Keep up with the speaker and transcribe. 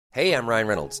Hey, I'm Ryan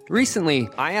Reynolds. Recently,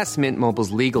 I asked Mint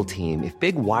Mobile's legal team if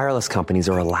big wireless companies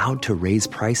are allowed to raise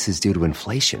prices due to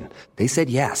inflation. They said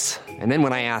yes. And then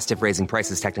when I asked if raising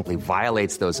prices technically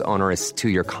violates those onerous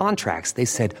two-year contracts, they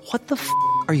said, "What the f***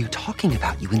 are you talking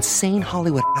about, you insane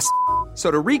Hollywood ass?" So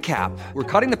to recap, we're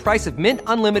cutting the price of Mint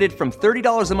Unlimited from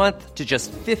 $30 a month to just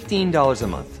 $15 a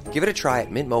month. Give it a try at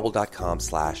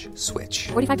mintmobile.com/switch.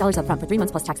 $45 up front for 3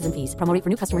 months plus taxes and fees. Promo rate for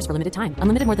new customers for limited time.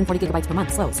 Unlimited more than 40 gigabytes per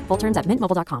month. Slows full terms at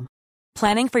mintmobile.com.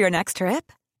 Planning for your next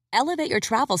trip? Elevate your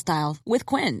travel style with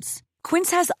Quince.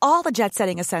 Quince has all the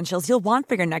jet-setting essentials you'll want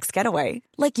for your next getaway,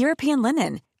 like European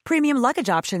linen, premium luggage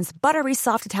options, buttery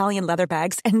soft Italian leather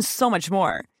bags, and so much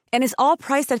more. And is all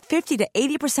priced at 50 to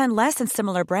 80% less than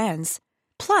similar brands.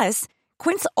 Plus,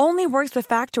 Quince only works with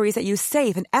factories that use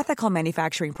safe and ethical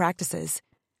manufacturing practices.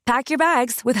 Pack your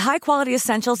bags with high-quality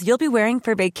essentials you'll be wearing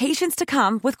for vacations to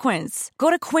come with Quince. Go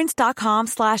to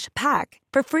quince.com/pack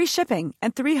for free shipping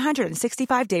and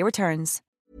 365-day returns.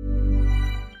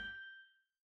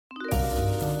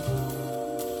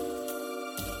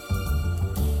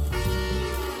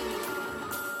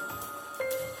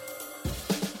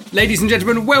 Ladies and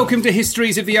gentlemen, welcome to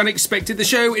Histories of the Unexpected, the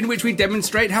show in which we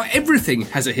demonstrate how everything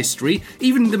has a history,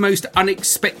 even the most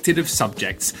unexpected of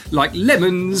subjects, like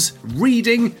lemons,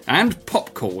 reading, and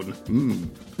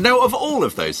popcorn. Now, of all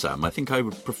of those, Sam, I think I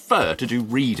would prefer to do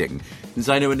reading, since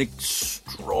I know an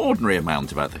extraordinary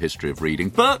amount about the history of reading.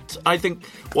 But I think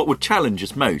what would challenge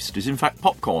us most is, in fact,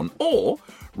 popcorn, or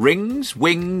rings,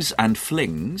 wings and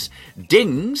flings,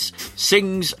 dings,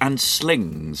 sings and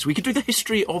slings. We could do the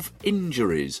history of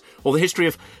injuries, or the history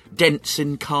of dents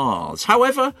in cars.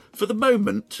 However, for the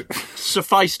moment,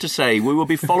 suffice to say, we will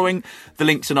be following the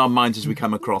links in our minds as we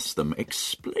come across them,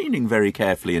 explaining very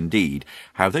carefully indeed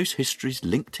how those histories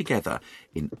link together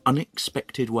in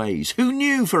unexpected ways. Who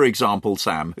knew, for example,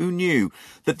 Sam, who knew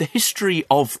that the history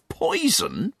of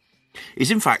poison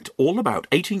is in fact all about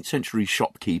 18th century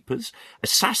shopkeepers,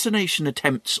 assassination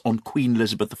attempts on Queen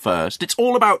Elizabeth I. It's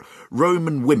all about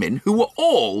Roman women who were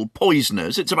all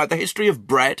poisoners. It's about the history of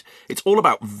bread. It's all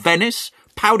about Venice,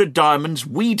 powdered diamonds,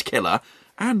 weed killer,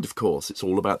 and of course it's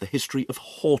all about the history of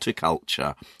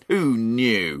horticulture. Who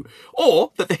knew?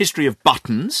 Or that the history of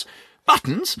buttons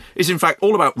is in fact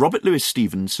all about Robert Louis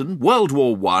Stevenson, World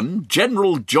War I,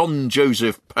 General John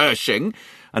Joseph Pershing,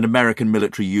 and American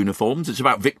military uniforms. It's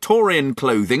about Victorian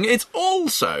clothing. It's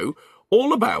also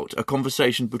all about a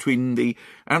conversation between the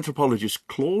anthropologist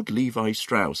Claude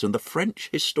Lévi-Strauss and the French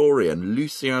historian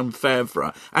Lucien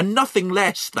Febvre, and nothing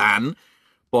less than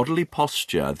bodily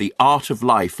posture, the art of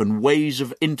life and ways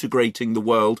of integrating the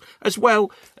world, as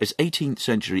well as 18th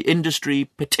century industry,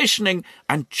 petitioning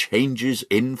and changes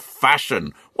in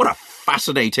fashion. What a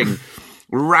fascinating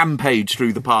rampage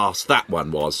through the past that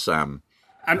one was, Sam.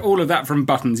 And all of that from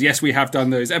Buttons. Yes, we have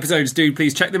done those episodes. Do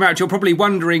please check them out. You're probably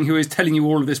wondering who is telling you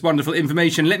all of this wonderful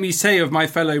information. Let me say of my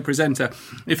fellow presenter,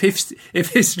 if history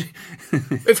was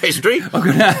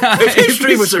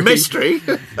a mystery,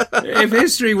 if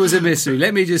history was a mystery,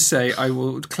 let me just say, I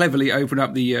will cleverly open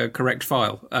up the correct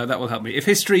file. That will help me. If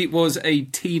history was a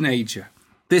teenager,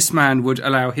 this man would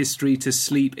allow history to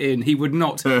sleep in. He would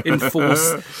not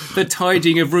enforce the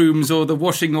tidying of rooms or the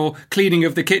washing or cleaning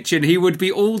of the kitchen. He would be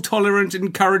all tolerant,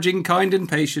 encouraging, kind and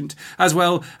patient, as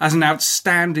well as an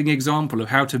outstanding example of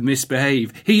how to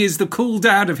misbehave. He is the cool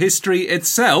dad of history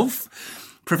itself.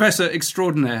 Professor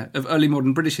Extraordinaire of Early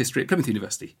Modern British History at Plymouth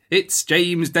University. It's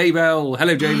James Daybell.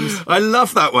 Hello, James. I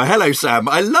love that one. Hello, Sam.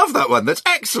 I love that one. That's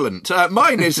excellent.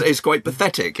 Mine is quite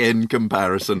pathetic in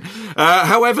comparison.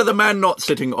 However, the man not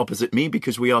sitting opposite me,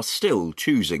 because we are still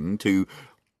choosing to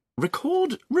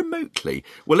record remotely.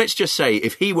 Well, let's just say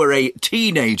if he were a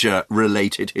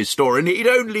teenager-related historian, he'd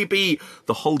only be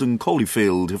the Holden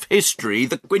Caulfield of history,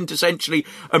 the quintessentially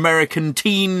American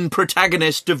teen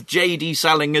protagonist of J.D.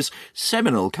 Salinger's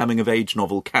seminal coming-of-age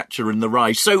novel Catcher in the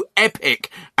Rye. So epic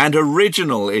and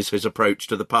original is his approach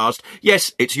to the past.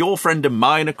 Yes, it's your friend and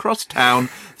mine across town,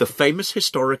 the famous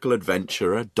historical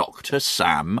adventurer, Dr.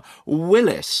 Sam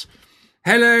Willis.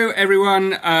 Hello,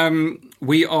 everyone.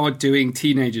 We are doing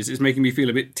teenagers. It's making me feel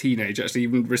a bit teenage, actually,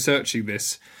 even researching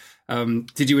this.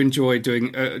 Did you enjoy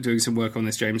doing some work on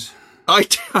this, James?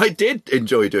 I did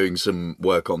enjoy doing some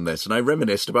work on this, and I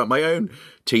reminisced about my own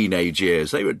teenage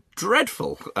years. They were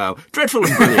dreadful and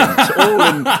brilliant,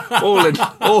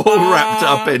 all wrapped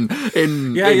up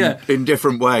in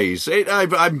different ways.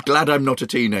 I'm glad I'm not a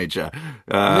teenager.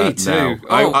 Me too.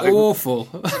 Awful.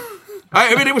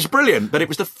 I mean, it was brilliant, but it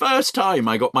was the first time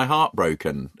I got my heart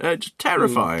broken. Just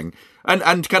terrifying.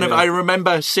 And kind of, I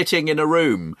remember sitting in a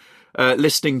room,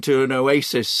 listening to an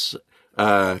Oasis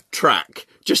track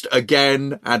just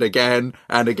again and again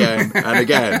and again and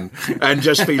again, and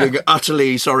just feeling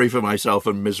utterly sorry for myself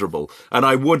and miserable. And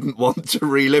I wouldn't want to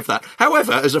relive that.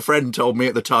 However, as a friend told me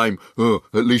at the time, oh,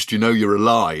 at least you know you're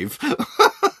alive.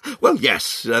 Well,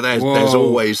 yes, there's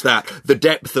always that. The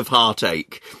depth of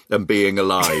heartache and being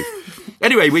alive.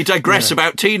 Anyway, we digress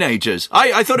about teenagers.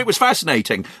 I thought it was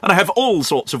fascinating, and I have all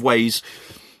sorts of ways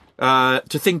to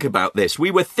think about this.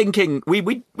 We were thinking,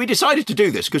 we decided to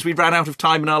do this because we ran out of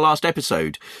time in our last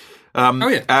episode. And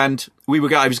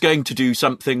I was going to do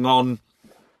something on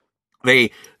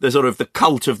the sort of the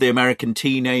cult of the American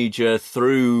teenager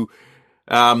through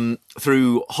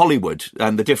Hollywood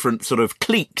and the different sort of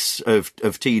cliques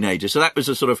of teenagers. So that was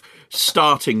a sort of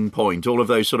starting point, all of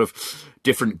those sort of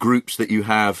different groups that you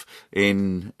have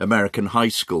in American high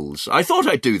schools. I thought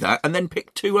I'd do that and then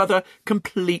pick two other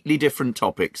completely different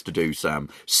topics to do, Sam.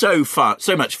 So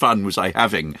much fun was I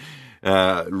having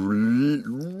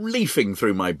leafing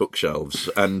through my bookshelves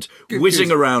and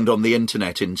whizzing around on the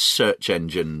internet in search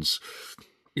engines.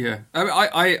 Yeah,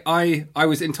 I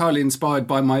was entirely inspired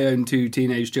by my own two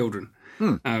teenage children,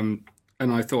 and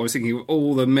I was thinking of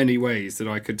all the many ways that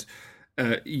I could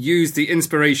use the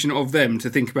inspiration of them to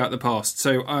think about the past.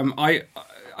 So I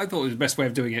thought it was the best way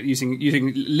of doing it,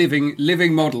 using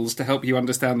living models to help you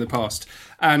understand the past.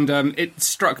 And it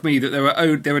struck me that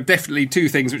there were definitely two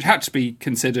things which had to be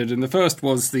considered, and the first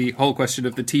was the whole question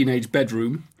of the teenage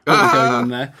bedroom. What was going on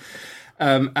there?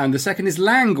 And the second is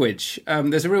language.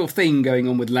 There's a real thing going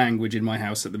on with language in my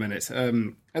house at the minute.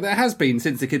 There has been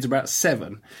since the kids are about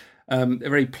 7. They're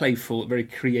very playful, very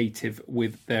creative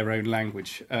with their own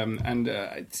language. And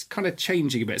it's kind of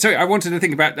changing a bit. So I wanted to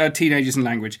think about teenagers and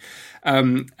language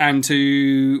and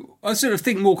to sort of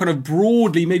think more kind of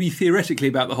broadly, maybe theoretically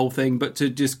about the whole thing, but to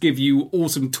just give you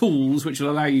awesome tools which will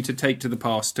allow you to take to the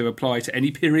past to apply to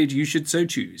any period you should so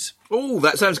choose. Oh,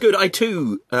 that sounds good. I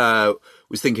too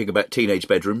was thinking about teenage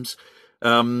bedrooms.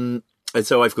 And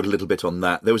so I've got a little bit on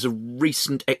that. There was a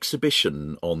recent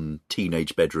exhibition on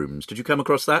teenage bedrooms. Did you come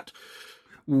across that?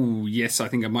 Ooh, yes, I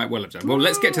think I might well have done. Well,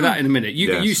 let's get to that in a minute.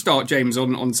 You start, James,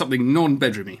 on something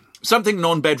non-bedroomy. Something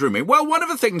non-bedroomy. Well, one of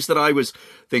the things that I was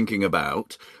thinking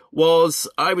about was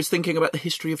the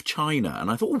history of China. And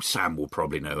I thought, Sam will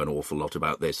probably know an awful lot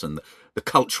about this and the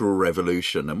Cultural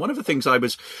Revolution. And one of the things I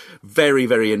was very,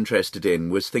 very interested in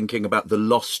was thinking about the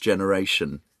lost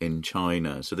generation in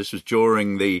China. So this was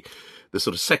during the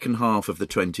sort of second half of the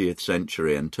 20th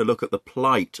century, and to look at the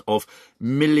plight of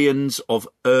millions of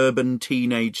urban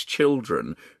teenage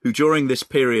children who during this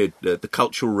period, the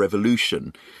Cultural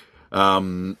Revolution,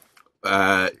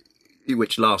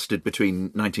 which lasted between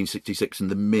 1966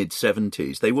 and the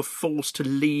mid-70s, they were forced to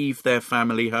leave their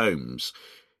family homes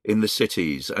in the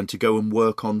cities and to go and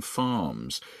work on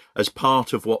farms as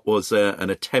part of what was an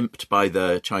attempt by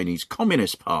the Chinese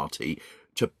Communist Party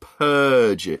to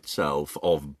purge itself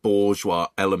of bourgeois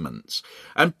elements.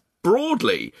 And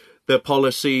broadly, the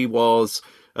policy was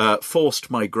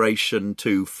forced migration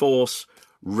to force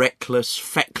reckless,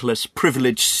 feckless,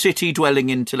 privileged, city-dwelling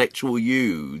intellectual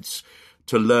youths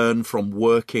to learn from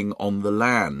working on the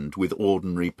land with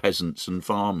ordinary peasants and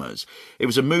farmers. It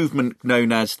was a movement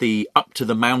known as the Up to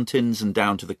the Mountains and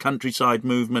Down to the Countryside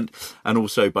movement, and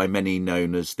also by many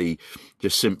known as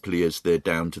just simply as the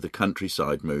Down to the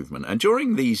Countryside movement. And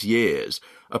during these years,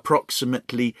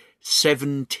 approximately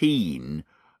 17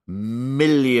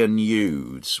 million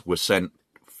youths were sent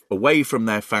away from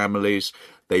their families.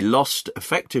 They lost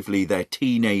effectively their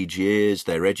teenage years,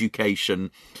 their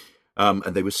education, and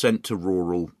they were sent to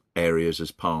rural areas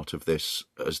as part of this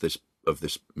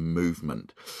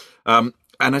movement. And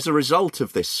as a result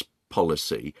of this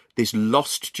policy, this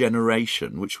lost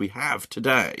generation, which we have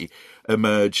today,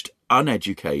 emerged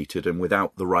uneducated and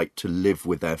without the right to live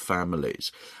with their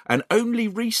families. And only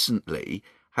recently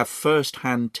have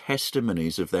first-hand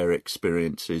testimonies of their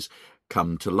experiences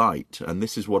come to light. And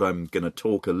this is what I'm going to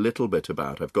talk a little bit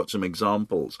about. I've got some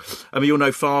examples. I mean, you'll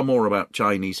know far more about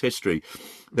Chinese history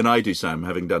than I do, Sam,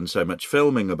 having done so much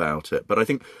filming about it. But I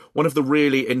think one of the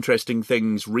really interesting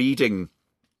things reading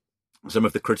some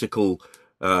of the critical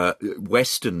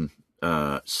Western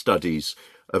studies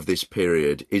of this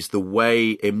period is the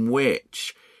way in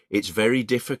which it's very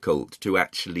difficult to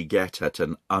actually get at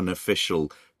an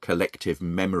unofficial collective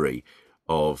memory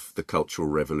of the Cultural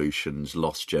Revolution's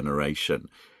lost generation.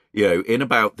 You know, in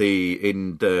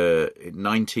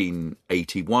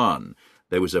 1981,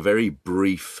 there was a very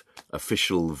brief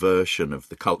official version of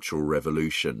the Cultural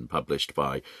Revolution published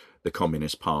by the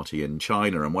Communist Party in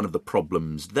China. And one of the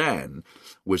problems then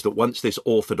was that once this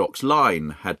orthodox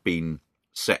line had been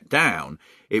set down,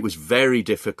 it was very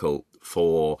difficult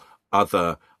for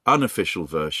other unofficial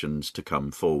versions to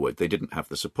come forward. They didn't have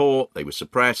the support, they were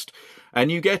suppressed,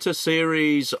 and you get a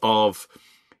series of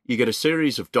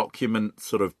documents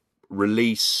sort of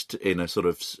released in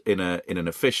an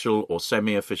official or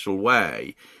semi-official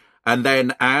way. And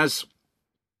then as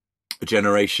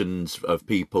generations of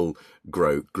people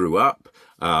grew up,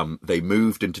 they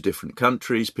moved into different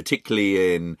countries,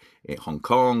 particularly in Hong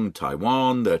Kong,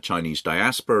 Taiwan, the Chinese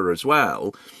diaspora as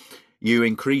well. You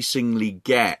increasingly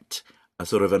get a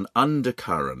sort of an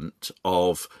undercurrent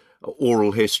of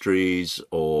oral histories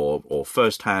or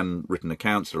first-hand written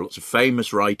accounts. There are lots of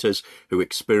famous writers who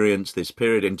experience this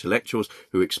period, intellectuals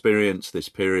who experience this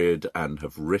period and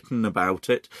have written about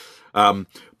it.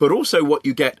 But also what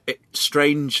you get,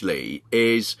 strangely,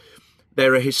 is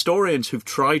there are historians who've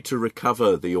tried to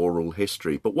recover the oral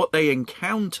history, but what they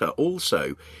encounter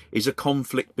also is a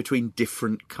conflict between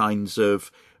different kinds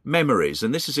of memories.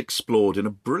 And this is explored in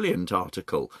a brilliant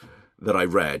article that I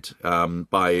read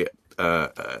by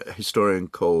a historian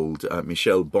called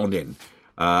Michel Bonin,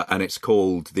 and it's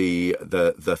called the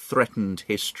Threatened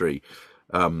History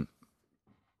and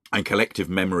Collective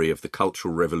Memory of the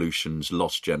Cultural Revolution's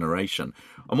Lost Generation.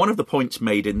 And one of the points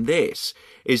made in this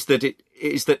is that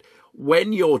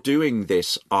when you're doing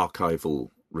this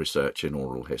archival research in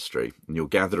oral history and you're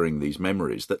gathering these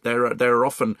memories, that there are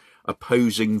often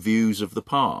opposing views of the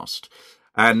past.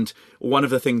 And one of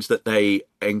the things that they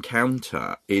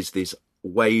encounter is this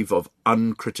wave of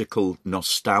uncritical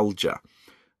nostalgia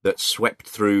that swept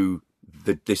through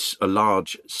a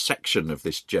large section of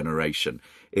this generation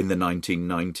in the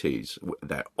 1990s.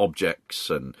 Their objects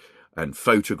and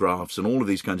photographs and all of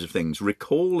these kinds of things,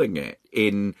 recalling it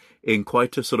in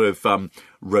quite a sort of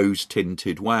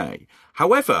rose-tinted way.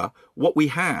 However, what we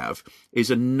have is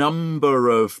a number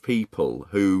of people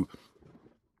who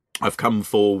have come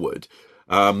forward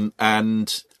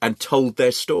and told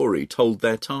their story, told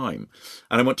their time.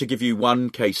 And I want to give you one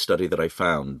case study that I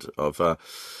found of a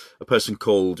person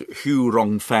called Hu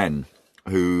Rongfen,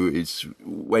 who is,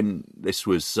 when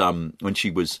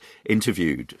she was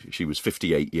interviewed, she was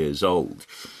 58 years old.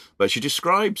 But she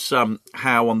describes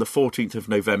how on the 14th of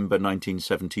November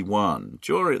 1971,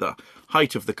 during the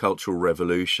height of the Cultural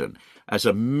Revolution, as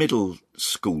a middle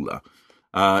schooler,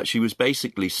 she was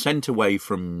basically sent away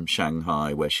from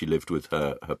Shanghai, where she lived with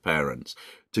her parents,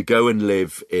 to go and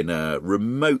live in a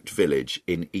remote village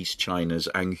in East China's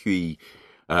Anhui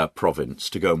province,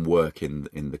 to go and work in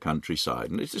the countryside.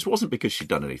 And this wasn't because she'd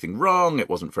done anything wrong. It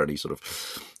wasn't for any sort of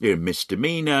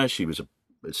misdemeanor. She was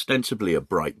ostensibly a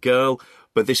bright girl,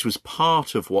 but this was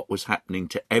part of what was happening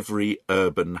to every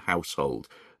urban household,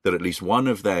 that at least one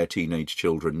of their teenage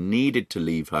children needed to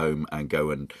leave home and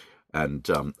go and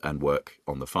work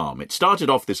on the farm. It started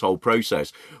off, this whole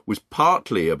process was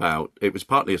partly a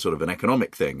sort of an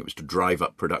economic thing. It was to drive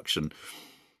up production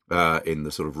in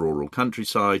the sort of rural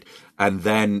countryside, and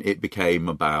then it became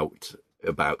about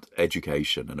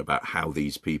education and about how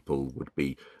these people would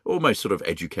be almost sort of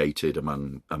educated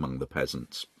among the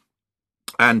peasants.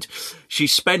 And she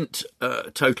spent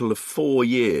a total of 4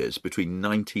 years between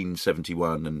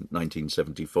 1971 and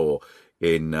 1974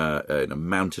 in a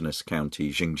mountainous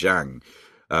county, Xinjiang,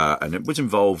 and it was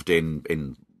involved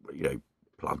in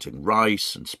planting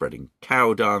rice and spreading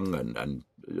cow dung and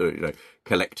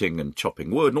collecting and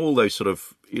chopping wood and all those sort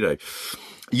of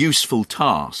useful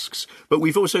tasks. But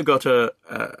we've also got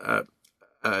a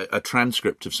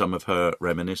transcript of some of her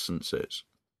reminiscences.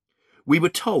 We were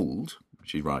told,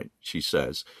 she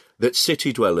says, that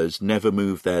city dwellers never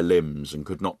moved their limbs and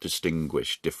could not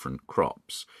distinguish different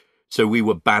crops. So we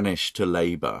were banished to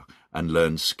labour and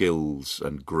learn skills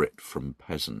and grit from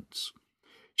peasants.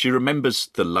 She remembers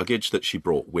the luggage that she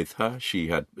brought with her. She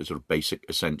had sort of basic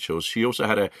essentials. She also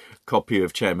had a copy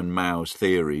of Chairman Mao's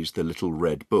Theories, The Little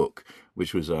Red Book,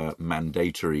 which was a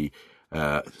mandatory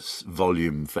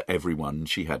volume for everyone.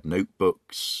 She had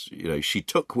notebooks. She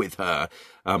took with her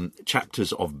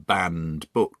chapters of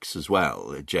banned books as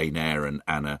well, Jane Eyre and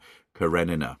Anna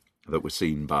Karenina, that were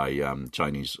seen by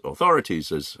Chinese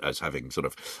authorities as having sort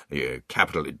of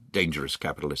dangerous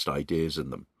capitalist ideas in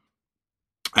them.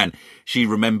 And she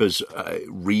remembers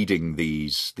reading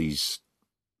this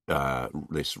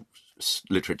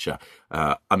literature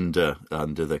under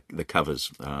the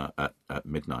covers at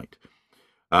midnight.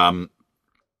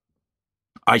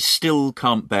 I still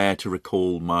can't bear to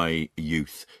recall my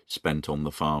youth spent on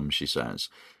the farm, she says.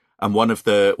 And one of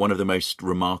the most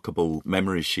remarkable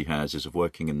memories she has is of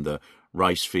working in the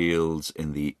rice fields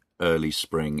in the early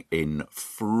spring in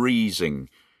freezing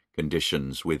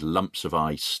conditions with lumps of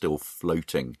ice still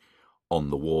floating on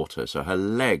the water. So her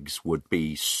legs would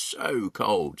be so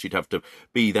cold. She'd have to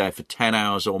be there for 10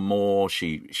 hours or more.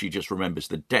 She just remembers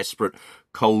the desperate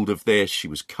cold of this. She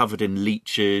was covered in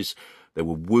leeches. There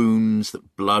were wounds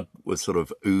that blood was sort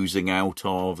of oozing out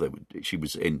of. She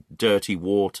was in dirty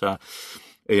water.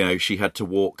 You know, she had to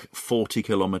walk 40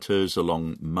 kilometres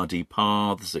along muddy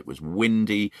paths. It was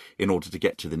windy in order to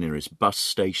get to the nearest bus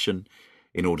station,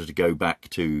 in order to go back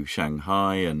to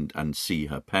Shanghai and see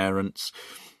her parents.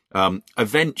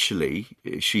 Eventually,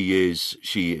 she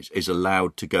is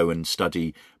allowed to go and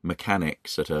study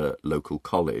mechanics at a local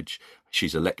college.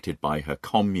 She's elected by her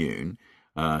commune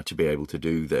to be able to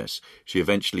do this. She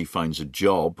eventually finds a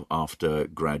job after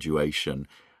graduation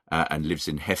and lives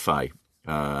in Hefei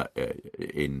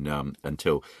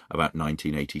until about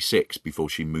 1986, before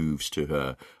she moves to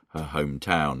her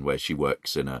hometown, where she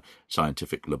works in a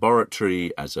scientific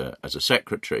laboratory as a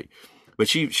secretary. But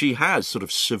she has sort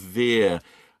of severe,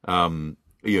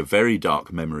 very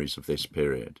dark memories of this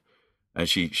period. And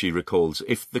she recalls,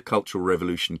 if the Cultural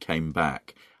Revolution came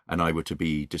back and I were to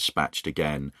be dispatched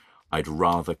again, I'd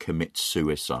rather commit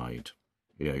suicide.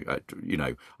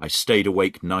 I stayed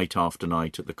awake night after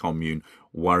night at the commune,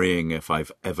 worrying if I'd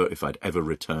ever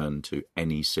return to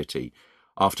any city.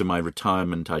 After my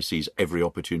retirement, I seize every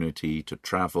opportunity to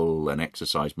travel and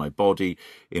exercise my body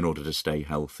in order to stay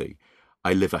healthy.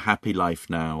 I live a happy life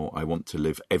now. I want to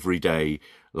live every day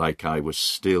like I was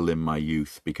still in my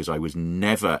youth, because I was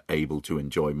never able to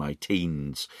enjoy my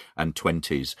teens and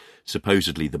 20s,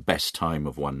 supposedly the best time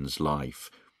of one's life.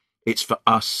 It's for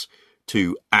us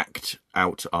to act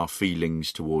out our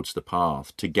feelings towards the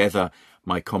path. Together,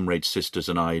 my comrade sisters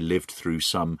and I lived through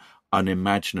some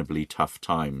unimaginably tough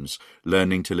times,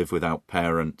 learning to live without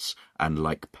parents and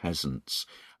like peasants.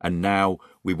 And now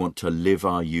we want to live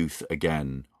our youth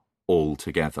again, all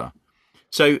together.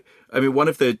 So, I mean, one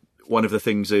of the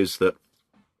things is that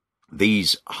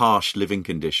these harsh living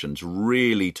conditions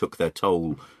really took their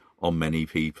toll on many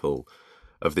people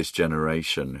of this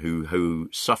generation who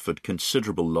suffered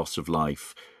considerable loss of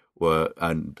life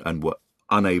and were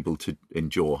unable to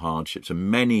endure hardships,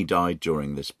 and many died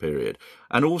during this period.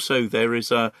 And also there is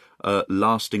a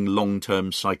lasting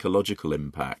long-term psychological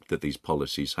impact that these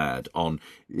policies had on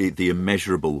the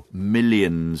immeasurable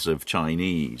millions of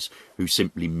Chinese who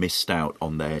simply missed out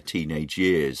on their teenage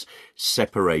years,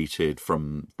 separated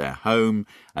from their home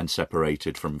and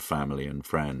separated from family and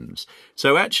friends.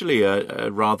 So actually a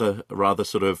rather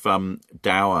sort of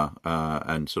dour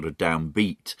and sort of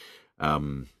downbeat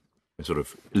sort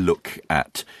of look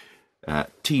at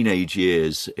teenage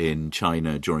years in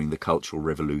China during the Cultural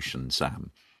Revolution,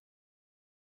 Sam.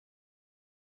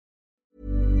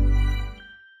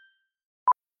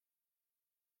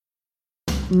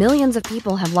 Millions of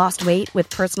people have lost weight with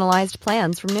personalized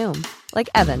plans from Noom. Like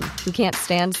Evan, who can't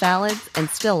stand salads and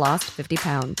still lost 50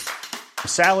 pounds.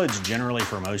 Salads generally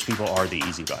for most people are the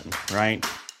easy button, right?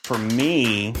 For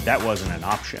me, that wasn't an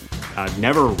option. I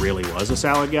never really was a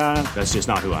salad guy. That's just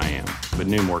not who I am. But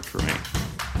Noom worked for me.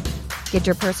 Get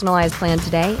your personalized plan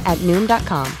today at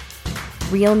Noom.com.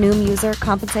 Real Noom user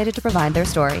compensated to provide their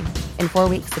story. In 4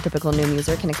 weeks, the typical Noom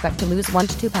user can expect to lose 1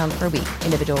 to 2 pounds per week.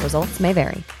 Individual results may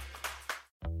vary.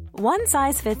 One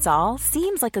size fits all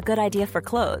seems like a good idea for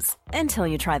clothes until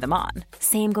you try them on.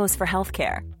 Same goes for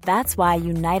healthcare. That's why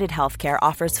United Healthcare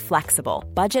offers flexible,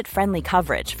 budget-friendly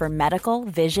coverage for medical,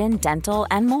 vision, dental,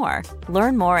 and more.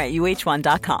 Learn more at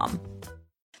UH1.com.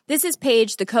 This is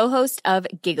Paige, the co-host of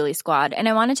Giggly Squad, and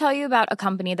I want to tell you about a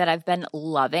company that I've been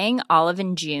loving, Olive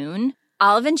 & June.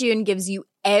 Olive & June gives you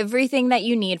everything that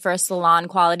you need for a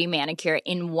salon-quality manicure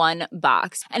in one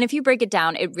box. And if you break it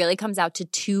down, it really comes out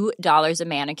to $2 a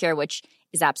manicure, which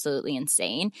is absolutely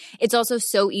insane. It's also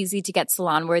so easy to get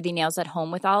salon-worthy nails at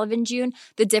home with Olive & June.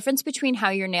 The difference between how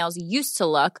your nails used to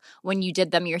look when you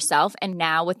did them yourself and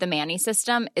now with the Mani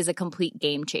system is a complete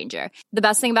game changer. The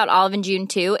best thing about Olive & June,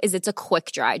 too, is it's a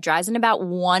quick dry. Dries in about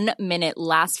 1 minute,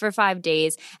 lasts for 5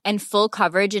 days, and full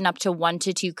coverage in up to 1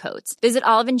 to 2 coats. Visit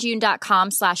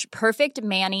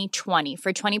oliveandjune.com/perfectmani20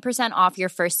 for 20% off your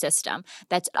first system.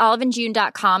 That's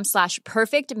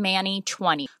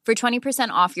oliveandjune.com/perfectmani20 for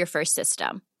 20% off your first system.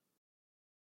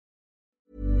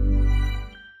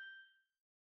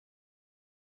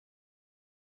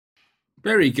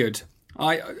 Very good.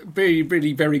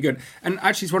 Really very good. And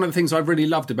actually, it's one of the things I've really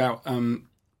loved about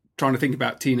trying to think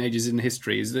about teenagers in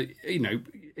history is that, you know,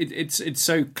 it's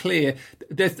so clear.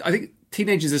 I think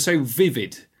teenagers are so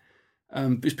vivid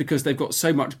just because they've got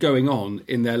so much going on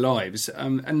in their lives,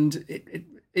 and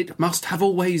it must have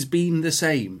always been the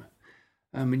same.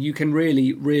 And you can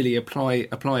really apply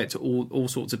it to all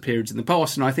sorts of periods in the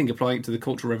past. And I think applying it to the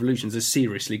Cultural Revolution is a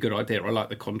seriously good idea. I like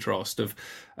the contrast of,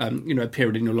 a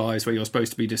period in your lives where you're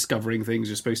supposed to be discovering things,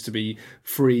 you're supposed to be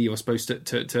free, you're supposed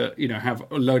to have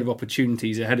a load of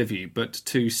opportunities ahead of you. But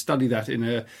to study that in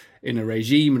a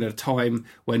regime and a time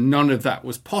where none of that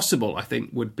was possible, I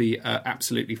think would be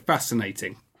absolutely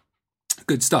fascinating.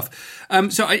 Good stuff.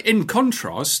 So in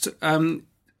contrast,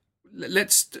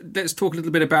 let's talk a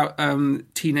little bit about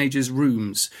teenagers'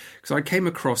 rooms, because I came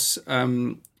across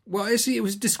it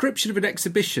was a description of an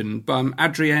exhibition by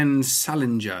Adrienne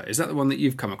Salinger. Is that the one that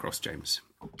you've come across, James?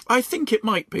 I think it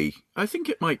might be. Is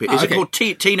it called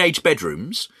Teenage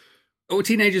Bedrooms? Oh,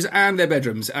 teenagers and their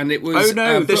bedrooms, and it was. Oh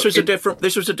no, this was a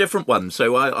different one.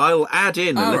 So I'll add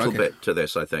in a little bit to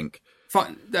this, I think.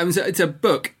 Fine. It's a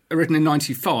book written in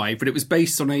 '95, but it was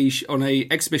based on a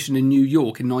exhibition in New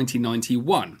York in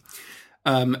 1991,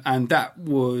 and that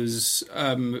was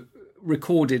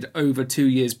recorded over 2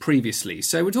 years previously.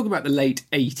 So we're talking about the late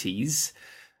 '80s.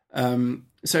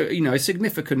 So a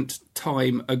significant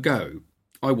time ago.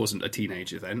 I wasn't a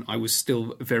teenager then. I was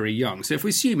still very young. So if we're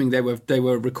assuming they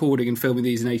were recording and filming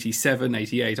these in 87,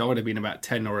 88, I would have been about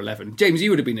 10 or 11. James,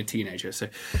 you would have been a teenager. So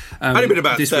I'd have been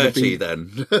about 30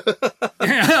 then.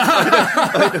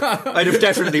 I'd have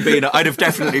definitely been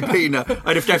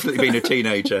a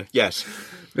teenager. Yes.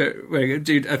 Very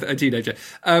good, a teenager.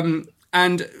 The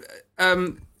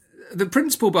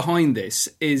principle behind this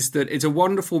is that it's a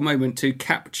wonderful moment to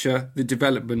capture the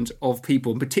development of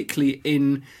people, particularly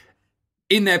in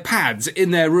their pads,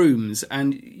 in their rooms,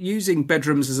 and using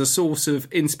bedrooms as a source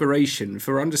of inspiration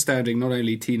for understanding not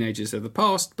only teenagers of the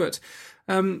past, but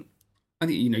I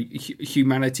think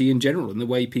humanity in general and the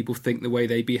way people think, the way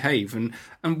they behave, and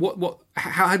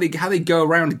how they go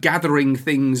around gathering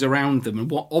things around them and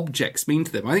what objects mean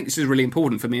to them. I think this is really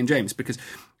important for me and James because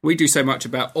we do so much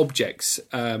about objects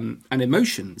and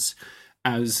emotions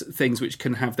as things which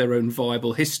can have their own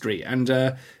viable history. And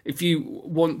if you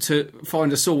want to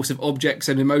find a source of objects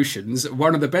and emotions,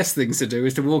 one of the best things to do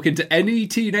is to walk into any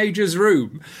teenager's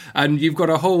room, and you've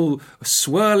got a whole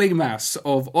swirling mass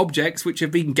of objects which have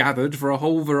been gathered for a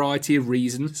whole variety of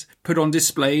reasons, put on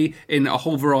display in a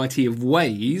whole variety of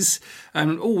ways,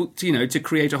 and all, to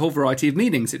create a whole variety of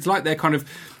meanings. It's like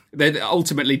they're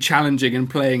ultimately challenging and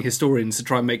playing historians to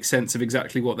try and make sense of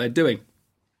exactly what they're doing.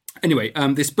 Anyway,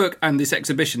 this book and this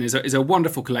exhibition is a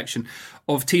wonderful collection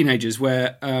of teenagers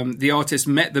where the artist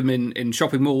met them in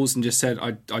shopping malls and just said,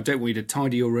 I don't want you to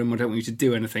tidy your room, I don't want you to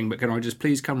do anything, but can I just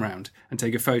please come round and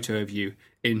take a photo of you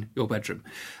in your bedroom?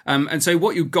 And so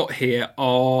what you've got here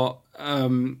are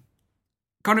kind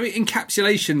of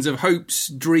encapsulations of hopes,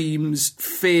 dreams,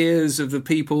 fears of the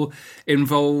people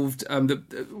involved.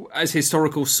 As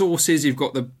historical sources, you've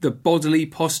got the bodily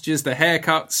postures, the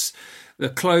haircuts, the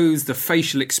clothes, the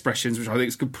facial expressions, which I think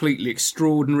is completely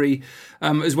extraordinary,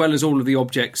 as well as all of the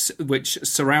objects which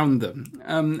surround them.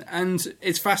 And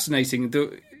it's fascinating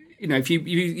that, if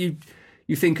you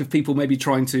think of people maybe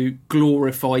trying to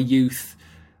glorify youth,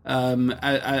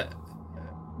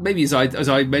 maybe as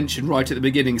I mentioned right at the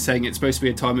beginning, saying it's supposed to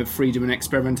be a time of freedom and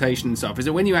experimentation and stuff, is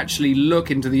that when you actually look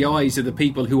into the eyes of the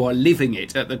people who are living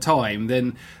it at the time,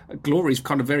 then glory is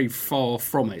kind of very far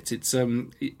from it.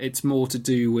 It's more to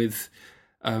do with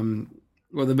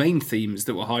the main themes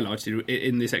that were highlighted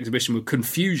in this exhibition were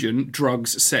confusion,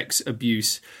 drugs, sex,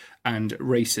 abuse, and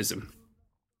racism.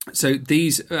 So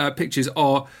these pictures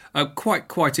are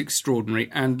quite extraordinary,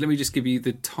 and let me just give you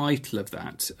the title of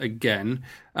that again.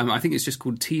 I think it's just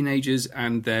called Teenagers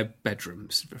and Their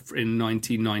Bedrooms in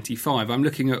 1995. I'm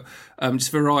looking at just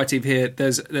a variety of here.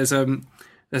 There's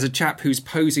a chap who's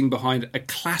posing behind a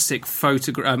classic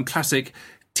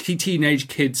teenage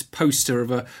kid's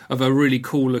poster of a really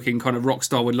cool looking kind of rock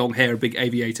star with long hair, big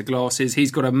aviator glasses. He's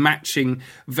got a matching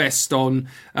vest on.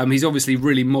 He's obviously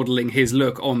really modelling his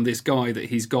look on this guy that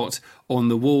he's got on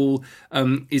the wall.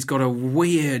 He's got a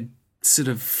weird sort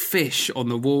of fish on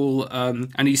the wall,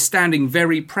 and he's standing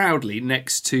very proudly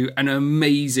next to an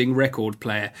amazing record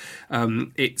player.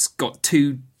 It's got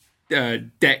two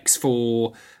decks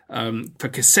for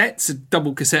cassettes, a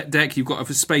double cassette deck. You've got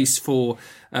a space for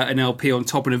an LP on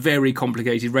top and a very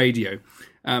complicated radio.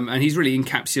 And he's really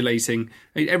encapsulating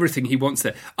everything he wants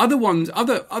there.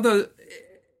 Other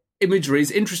imagery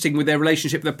is interesting with their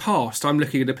relationship with the past. I'm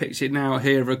looking at a picture now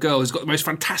here of a girl who's got the most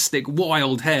fantastic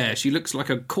wild hair. She looks like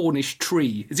a Cornish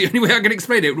tree. It's the only way I can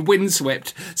explain it.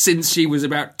 Windswept since she was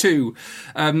about 2,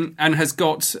 and has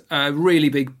got a really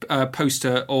big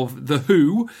poster of The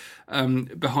Who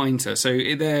behind her. So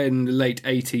they're in the late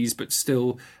 80s, but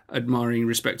still admiring and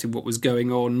respecting what was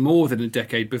going on more than a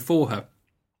decade before her.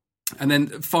 And then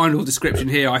final description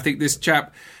here, I think this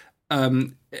chap,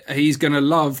 he's going to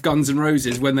love Guns N'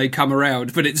 Roses when they come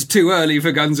around, but it's too early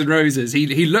for Guns N' Roses.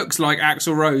 He looks like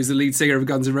Axl Rose, the lead singer of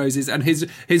Guns N' Roses, and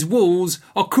his walls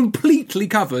are completely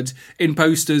covered in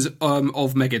posters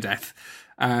of Megadeth.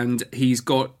 And he's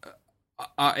got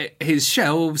his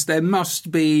shelves, there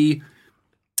must be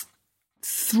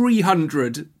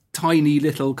 300 tiny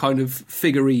little kind of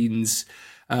figurines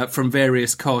from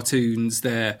various cartoons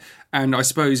there. And I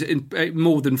suppose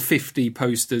more than 50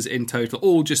 posters in total,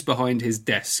 all just behind his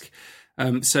desk.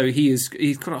 So he's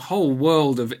got a whole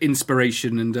world of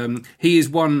inspiration, and he is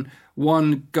one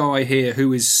guy here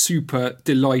who is super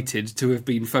delighted to have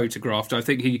been photographed. I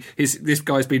think this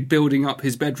guy's been building up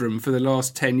his bedroom for the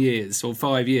last 10 years or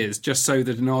 5 years just so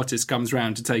that an artist comes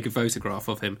round to take a photograph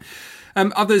of him.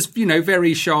 Others,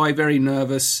 very shy, very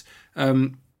nervous.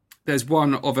 There's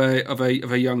one of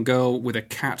a young girl with a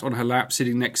cat on her lap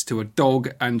sitting next to a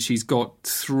dog, and she's got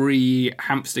 3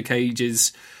 hamster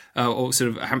cages or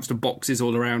sort of hamster boxes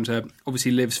all around her.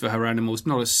 Obviously lives for her animals.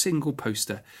 Not a single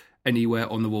poster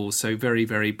anywhere on the walls, so very,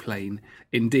 very plain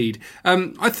indeed.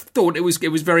 I thought it was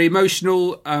very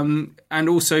emotional and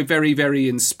also very, very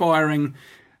inspiring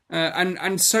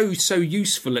and so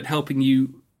useful at helping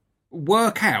you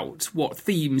work out what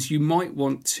themes you might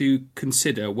want to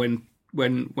consider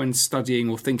when studying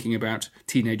or thinking about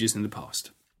teenagers in the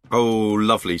past. Oh,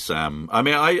 lovely, Sam. I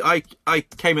mean, I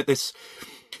came at this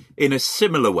in a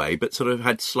similar way, but sort of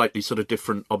had slightly sort of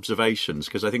different observations,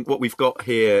 because I think what we've got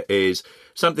here is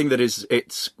something that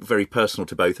it's very personal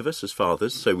to both of us as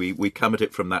fathers. So we come at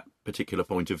it from that particular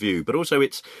point of view, but also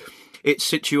it's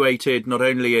situated not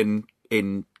only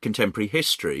in contemporary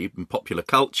history and popular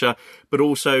culture, but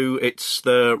also it's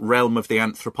the realm of the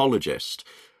anthropologist.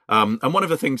 And one of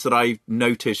the things that I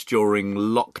noticed during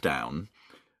lockdown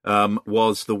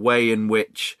was the way in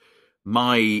which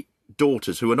my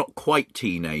daughters, who are not quite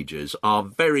teenagers, are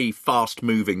very fast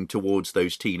moving towards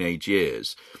those teenage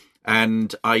years.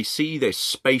 And I see this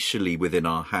spatially within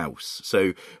our house.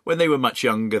 So when they were much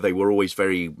younger, they were always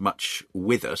very much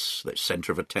with us, the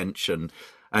centre of attention.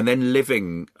 And then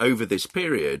living over this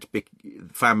period,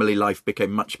 family life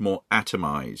became much more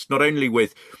atomised, not only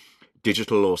with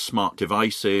digital or smart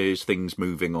devices, things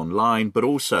moving online, but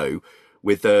also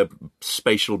with the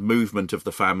spatial movement of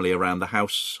the family around the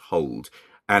household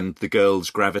and the girls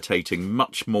gravitating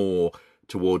much more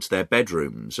towards their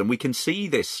bedrooms. And we can see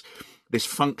this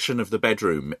function of the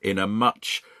bedroom in a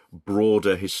much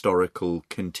broader historical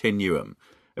continuum.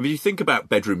 I mean, you think about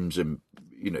bedrooms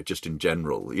just in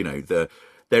general,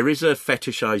 there is a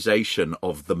fetishization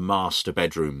of the master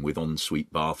bedroom with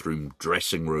ensuite bathroom,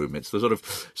 dressing room. It's the sort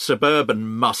of suburban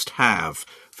must-have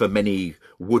for many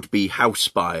would-be house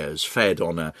buyers fed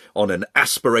on an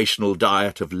aspirational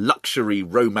diet of luxury,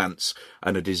 romance,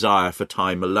 and a desire for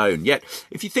time alone. Yet,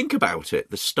 if you think about it,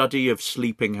 the study of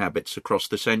sleeping habits across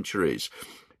the centuries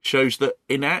shows that,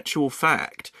 in actual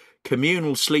fact,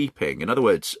 communal sleeping, in other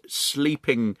words,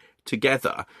 sleeping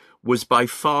together, was by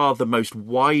far the most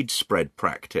widespread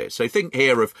practice. So think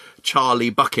here of Charlie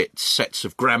Bucket's sets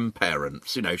of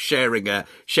grandparents, sharing a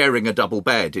double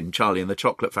bed in Charlie and the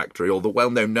Chocolate Factory, or the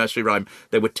well-known nursery rhyme,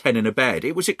 there were 10 in a bed.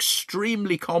 It was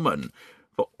extremely common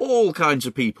for all kinds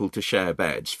of people to share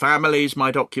beds. Families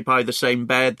might occupy the same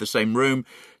bed, the same room.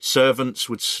 Servants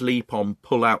would sleep on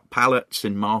pull-out pallets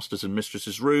in master's and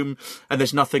mistress's room. And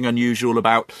there's nothing unusual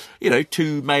about,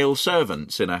 2 male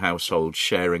servants in a household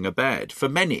sharing a bed. For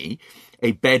many,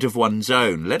 a bed of one's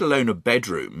own, let alone a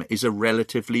bedroom, is a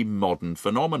relatively modern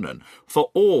phenomenon for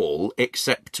all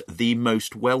except the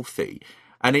most wealthy.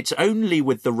 And it's only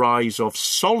with the rise of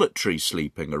solitary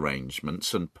sleeping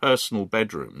arrangements and personal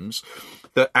bedrooms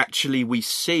that actually we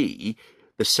see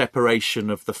the separation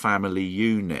of the family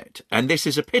unit. And this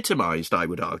is epitomised, I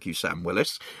would argue, Sam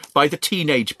Willis, by the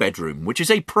teenage bedroom, which is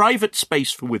a private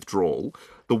space for withdrawal,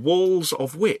 the walls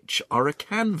of which are a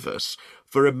canvas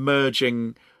for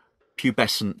emerging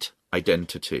pubescent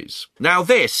identities. Now,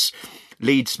 this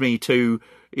leads me to,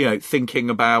 thinking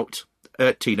about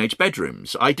teenage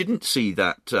bedrooms. I didn't see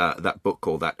that book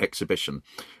or that exhibition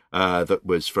that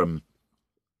was from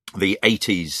the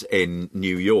 80s in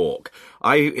New York.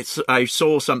 I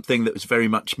saw something that was very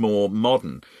much more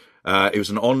modern. It was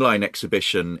an online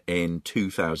exhibition in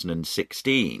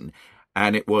 2016,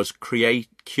 and it was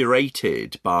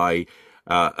curated by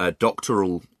a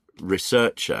doctoral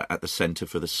researcher at the Centre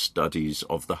for the Studies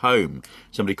of the Home,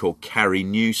 somebody called Carrie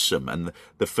Newsom, and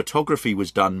the photography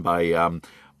was done by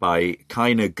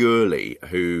Kaina Gurley,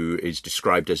 who is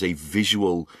described as a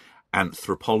visual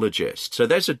anthropologist. So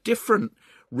there's a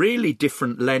really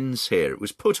different lens here. It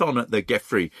was put on at the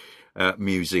Geffrey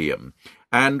Museum,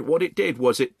 And what it did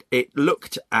was it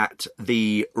looked at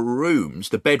the rooms,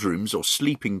 the bedrooms or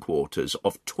sleeping quarters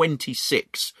of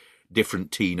 26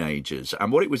 different teenagers.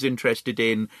 And what it was interested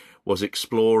in was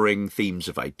exploring themes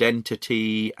of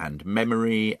identity and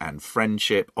memory and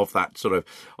friendship of that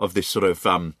this sort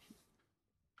of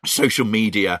social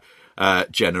media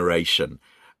generation.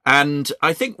 And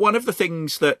I think one of the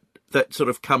things that sort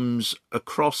of comes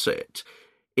across it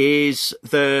is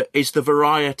the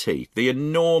variety, the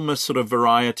enormous sort of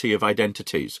variety of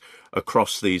identities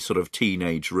across these sort of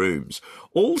teenage rooms.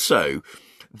 Also,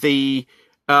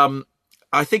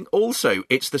 I think also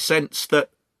it's the sense that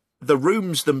the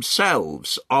rooms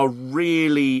themselves are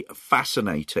really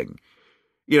fascinating.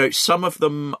 Some of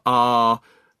them are,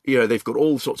 they've got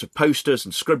all sorts of posters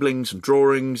and scribblings and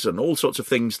drawings and all sorts of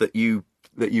things that you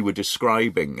were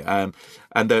describing. And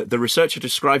the researcher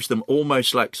describes them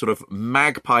almost like sort of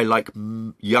magpie-like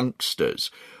youngsters,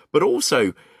 but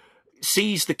also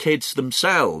sees the kids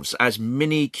themselves as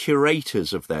mini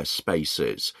curators of their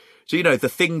spaces. So, the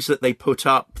things that they put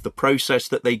up, the process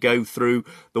that they go through,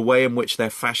 the way in which they're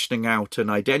fashioning out an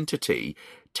identity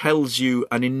tells you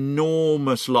an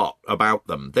enormous lot about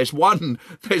them. There's one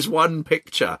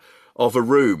picture of a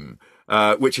room,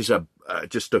 which is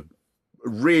just a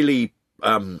really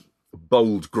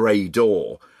bold grey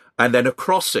door, and then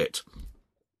across it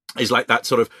is like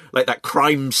that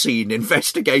crime scene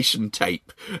investigation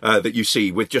tape that you see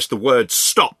with just the words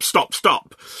stop, stop,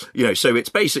 stop. So it's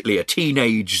basically a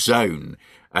teenage zone,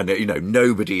 and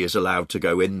nobody is allowed to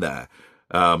go in there.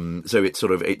 So it's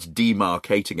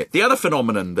demarcating it. The other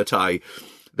phenomenon that I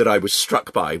was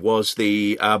struck by was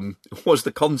the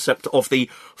concept of the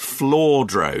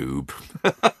floordrobe.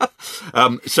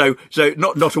 So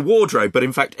not a wardrobe, but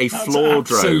in fact a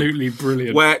floordrobe. Absolutely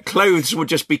brilliant. Where clothes would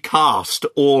just be cast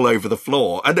all over the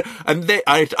floor, and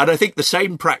I think the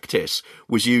same practice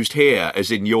was used here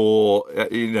as in your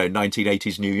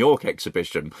 1980s New York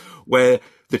exhibition, where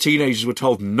the teenagers were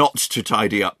told not to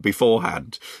tidy up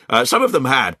beforehand. Some of them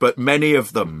had, but many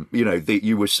of them,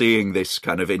 you were seeing this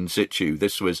kind of in situ.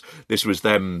 This was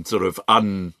them sort of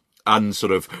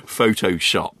sort of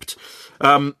photoshopped.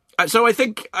 So I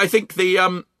think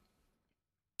the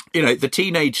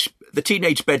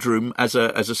teenage bedroom as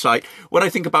a site. When I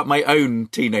think about my own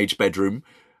teenage bedroom,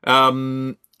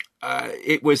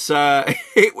 it was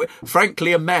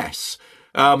frankly a mess.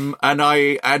 And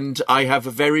I have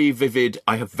very,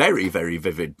 very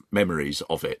vivid memories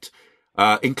of it,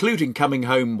 including coming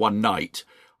home one night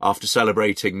after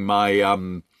celebrating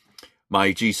my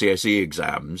my GCSE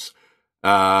exams.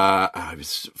 I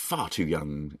was far too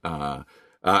young,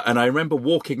 and I remember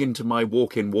walking into my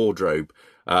walk-in wardrobe,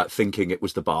 thinking it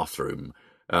was the bathroom.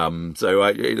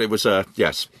 It was a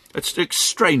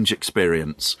strange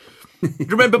experience. Do you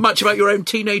remember much about your own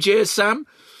teenage years, Sam?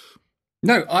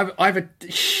 No, I've a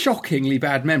shockingly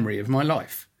bad memory of my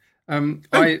life.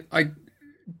 I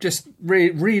just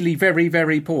really very,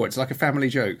 very poor. It's like a family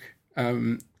joke.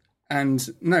 And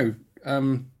no,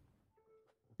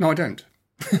 I don't.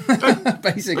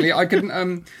 Basically, I couldn't.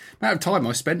 Amount of time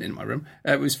I spent in my room,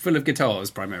 it was full of guitars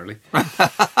primarily.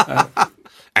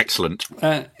 Excellent.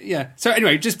 Yeah. So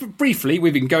anyway, just briefly,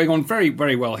 we've been going on very,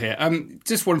 very well here.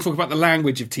 Just want to talk about the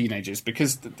language of teenagers,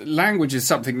 because the language is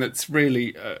something that's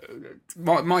really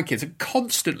my kids are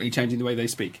constantly changing the way they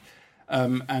speak,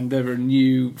 and there are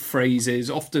new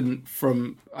phrases, often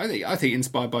from I think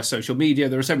inspired by social media.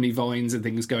 There are so many vines and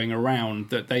things going around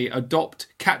that they adopt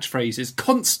catchphrases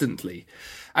constantly,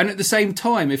 and at the same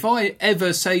time, if I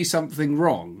ever say something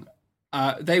wrong,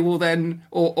 they will then,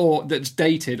 or that's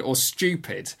dated or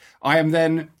stupid, I am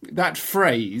then, that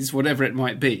phrase, whatever it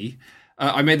might be,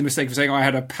 I made the mistake of saying I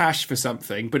had a pash for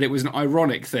something, but it was an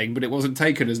ironic thing, but it wasn't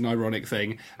taken as an ironic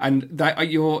thing, and that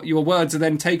your words are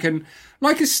then taken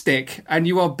like a stick, and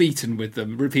you are beaten with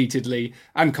them repeatedly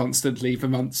and constantly for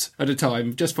months at a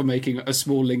time, just for making a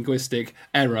small linguistic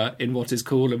error in what is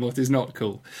cool and what is not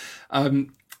cool.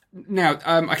 Now,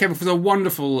 I came up with a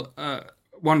wonderful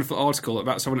article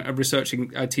about someone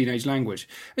researching teenage language.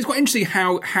 It's quite interesting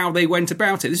how they went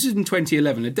about it. This is in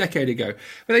 2011, a decade ago.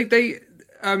 But they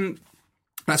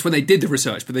that's when they did the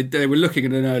research, but they were looking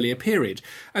at an earlier period.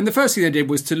 And the first thing they did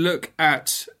was to look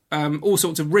at all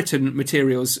sorts of written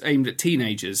materials aimed at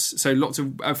teenagers. So lots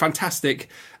of fantastic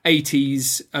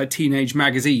 80s teenage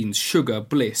magazines: Sugar,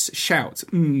 Bliss, Shout,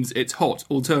 It's Hot,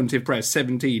 Alternative Press,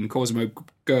 17, Cosmo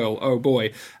Girl, Oh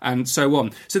Boy, and so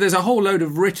on. So there's a whole load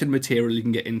of written material you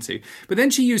can get into. But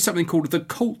then she used something called the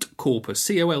COLT corpus,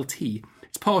 COLT.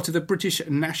 It's part of the British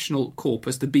National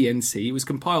Corpus, the BNC. It was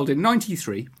compiled in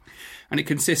 93, and it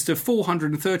consists of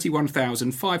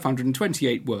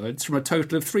 431,528 words from a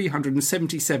total of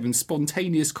 377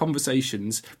 spontaneous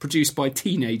conversations produced by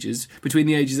teenagers between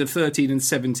the ages of 13 and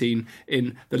 17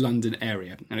 in the London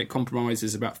area. And it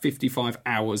comprises about 55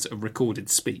 hours of recorded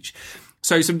speech.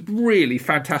 So some really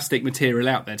fantastic material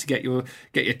out there to get your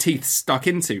teeth stuck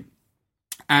into.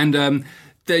 And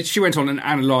she went on and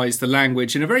analysed the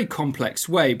language in a very complex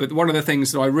way, but one of the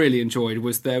things that I really enjoyed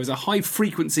was there was a high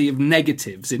frequency of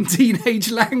negatives in teenage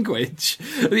language.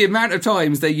 The amount of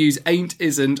times they use ain't,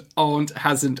 isn't, aren't,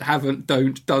 hasn't, haven't,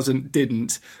 don't, doesn't,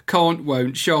 didn't, can't,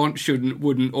 won't, shan't, shouldn't,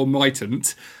 wouldn't, or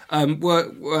mightn't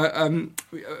were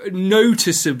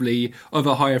noticeably of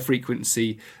a higher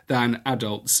frequency than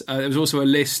adults. There was also a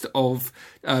list of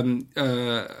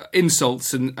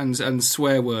insults and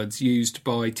swear words used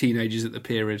by teenagers at the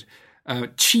period.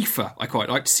 Chiefer, I quite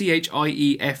liked,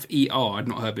 Chiefer, I'd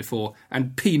not heard before,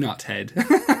 and peanut head,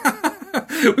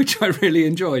 which I really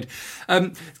enjoyed.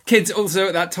 Kids also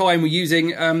at that time were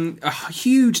using a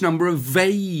huge number of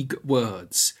vague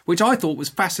words, which I thought was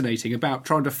fascinating about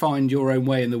trying to find your own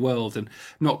way in the world and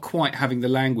not quite having the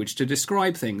language to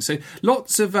describe things. So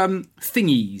lots of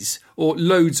thingies, or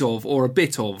loads of, or a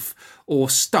bit of, or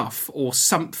stuff, or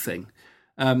something.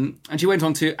 And she went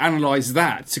on to analyse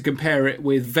that, to compare it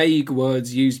with vague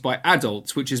words used by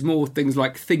adults, which is more things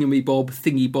like thingamy-bob,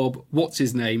 thingy-bob, what's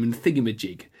his name, and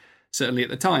thingamajig, certainly at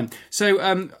the time. So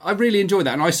I really enjoy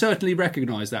that, and I certainly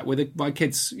recognise that with my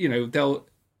kids. You know,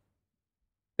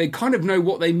 they kind of know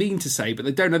what they mean to say, but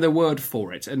they don't know the word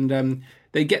for it, and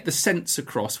they get the sense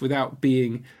across without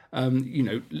being,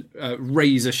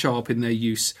 razor sharp in their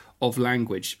use of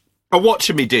language. A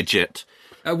watch-me digit.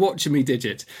 A watch-me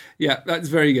digit. Yeah, that's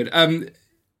very good.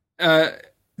 So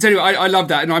anyway, I love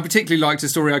that, and I particularly liked a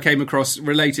story I came across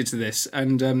related to this,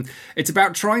 and it's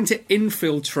about trying to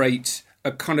infiltrate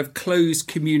a kind of closed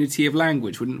community of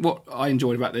language. What I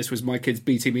enjoyed about this was my kids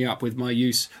beating me up with my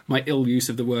ill use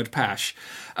of the word pash.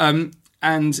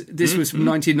 And this was from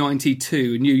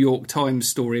 1992, a New York Times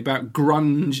story about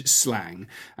grunge slang.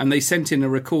 And they sent in a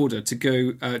recorder to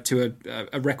go to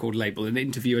a record label and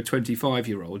interview a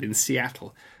 25-year-old in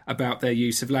Seattle about their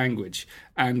use of language.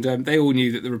 And they all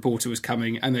knew that the reporter was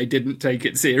coming, and they didn't take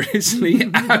it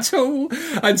seriously at all.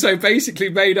 And so basically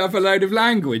made up a load of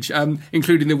language,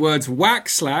 including the words whack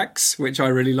slacks, which I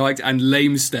really liked, and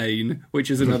lame stain,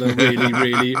 which is another really,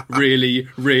 really, really,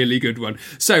 really good one.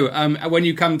 So when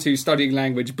you come to studying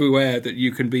language, beware that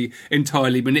you can be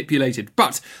entirely manipulated.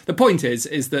 But the point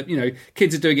is that, you know,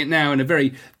 kids are doing it now in a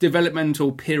very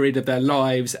developmental period of their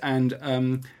lives,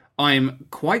 and I'm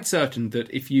quite certain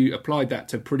that if you applied that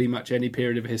to pretty much any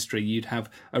period of history, you'd have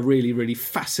a really, really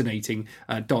fascinating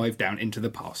dive down into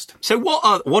the past. So what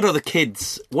are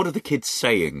the kids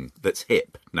saying that's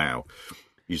hip now,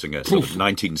 using a sort of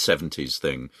 1970s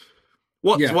thing?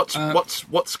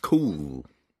 What's cool?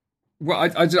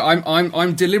 Well,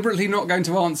 I'm deliberately not going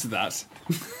to answer that.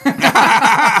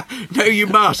 No, you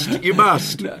must. You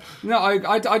must. No,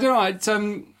 I don't know. It's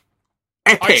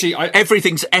epic. Actually,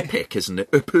 everything's epic, isn't it?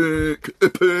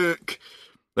 Epic.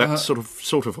 That's sort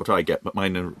of what I get, but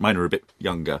mine are a bit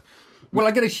younger. Well,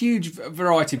 I get a huge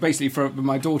variety. Basically,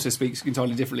 my daughter speaks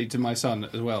entirely differently to my son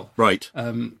as well. Right.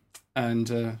 I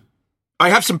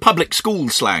have some public school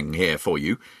slang here for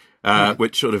you,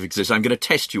 which sort of exists. I'm going to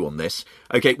test you on this.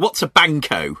 Okay, what's a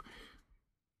banco?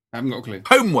 I haven't got a clue.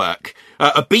 Homework.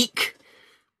 A beak.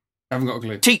 I haven't got a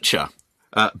clue. Teacher.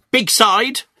 Big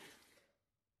side.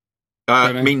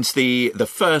 Means the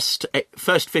first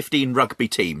 15 rugby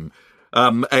team.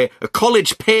 A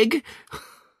college pig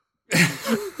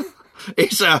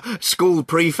is a school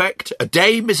prefect. A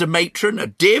dame is a matron. A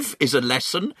div is a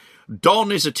lesson.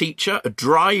 Don is a teacher. A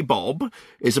dry bob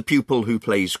is a pupil who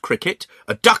plays cricket.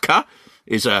 A ducker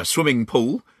is a swimming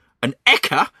pool. An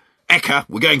ekka,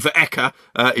 we're going for ekka,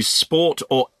 is sport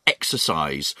or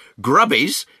exercise.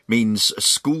 Grubbies means a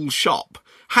school shop.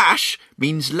 Hash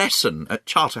means lesson at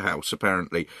Charterhouse,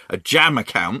 apparently. A jam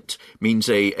account means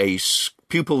a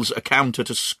pupil's account at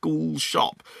a school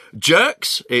shop.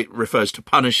 Jerks, it refers to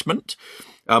punishment.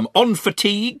 On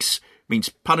fatigues means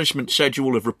punishment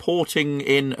schedule of reporting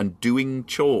in and doing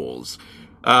chores.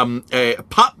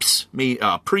 Pups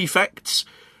are prefects.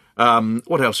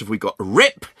 What else have we got?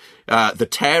 Rip, the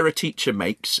tear a teacher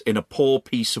makes in a poor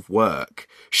piece of work.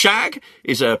 Shag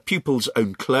is a pupil's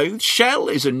own clothes. Shell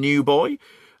is a new boy.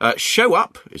 Show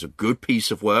up is a good piece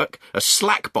of work. A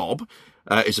slack bob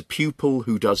is a pupil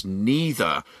who does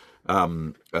neither,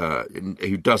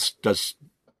 who does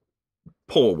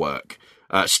poor work.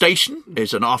 Station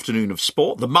is an afternoon of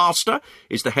sport. The master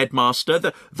is the headmaster.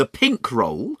 The pink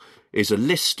roll is a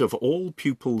list of all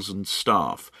pupils and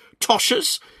staff.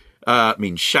 Toshers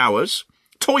means showers.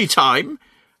 Toy time,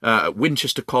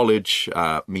 Winchester College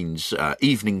means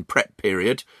evening prep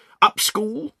period. Up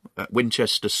school, at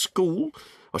Winchester School.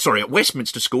 At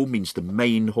Westminster School means the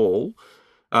main hall.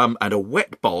 And a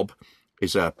wet bob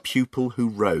is a pupil who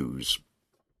rows.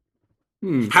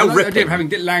 How ripping. I did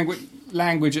having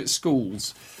language at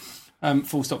schools.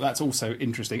 Full stop. That's also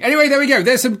interesting. Anyway, there we go.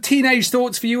 There's some teenage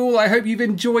thoughts for you all. I hope you've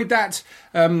enjoyed that.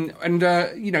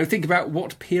 Think about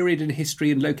what period in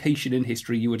history and location in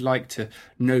history you would like to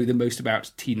know the most about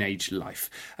teenage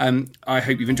life. I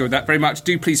hope you've enjoyed that very much.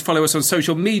 Do please follow us on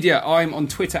social media. I'm on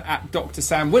Twitter at Dr.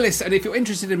 Sam Willis. And if you're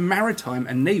interested in maritime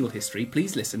and naval history,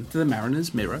 please listen to the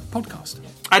Mariner's Mirror podcast.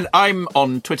 And I'm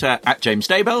on Twitter at James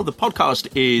Daybell. The podcast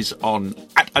is on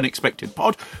at Unexpected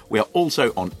Pod. We are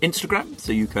also on Instagram,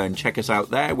 so you can check us out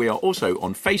there. We are also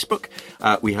on Facebook.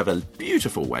 We have a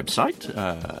beautiful website,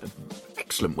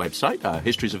 excellent website,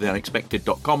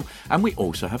 historiesoftheunexpected.com, and we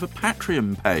also have a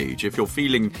Patreon page. If you're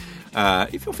feeling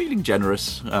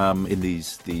generous in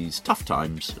these tough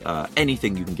times,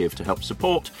 anything you can give to help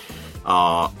support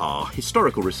our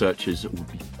historical researchers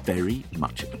would be very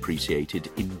much appreciated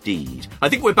indeed. I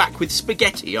think we're back with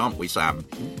spaghetti, aren't we, Sam?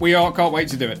 We are. Can't wait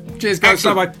to do it. Cheers, guys.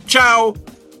 Bye-bye. Ciao.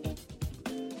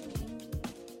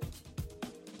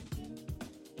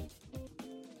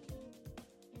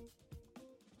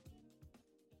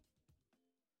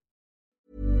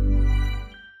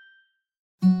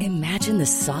 Imagine the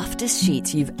softest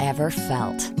sheets you've ever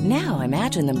felt. Now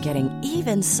imagine them getting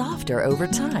even softer over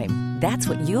time. That's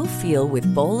what you'll feel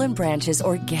with Boll & Branch's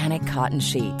organic cotton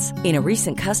sheets. In a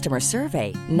recent customer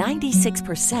survey,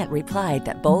 96% replied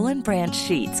that Boll & Branch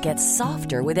sheets get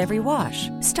softer with every wash.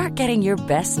 Start getting your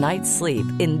best night's sleep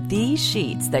in these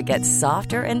sheets that get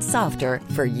softer and softer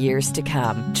for years to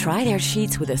come. Try their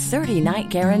sheets with a 30-night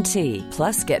guarantee.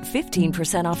 Plus, get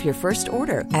 15% off your first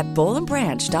order at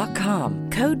bollandbranch.com.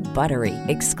 Code BUTTERY.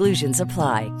 Exclusions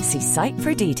apply. See site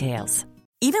for details.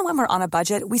 Even when we're on a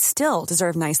budget, we still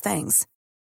deserve nice things.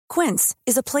 Quince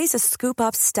is a place to scoop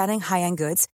up stunning high-end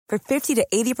goods for 50 to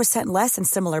 80% less than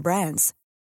similar brands.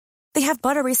 They have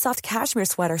buttery soft cashmere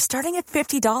sweaters starting at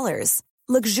 $50,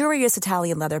 luxurious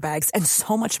Italian leather bags, and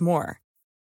so much more.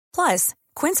 Plus,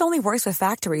 Quince only works with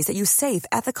factories that use safe,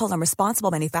 ethical, and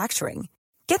responsible manufacturing.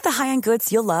 Get the high-end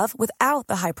goods you'll love without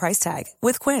the high price tag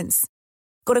with Quince.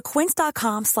 Go to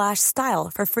quince.com/style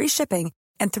for free shipping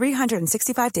and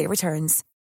 365-day returns.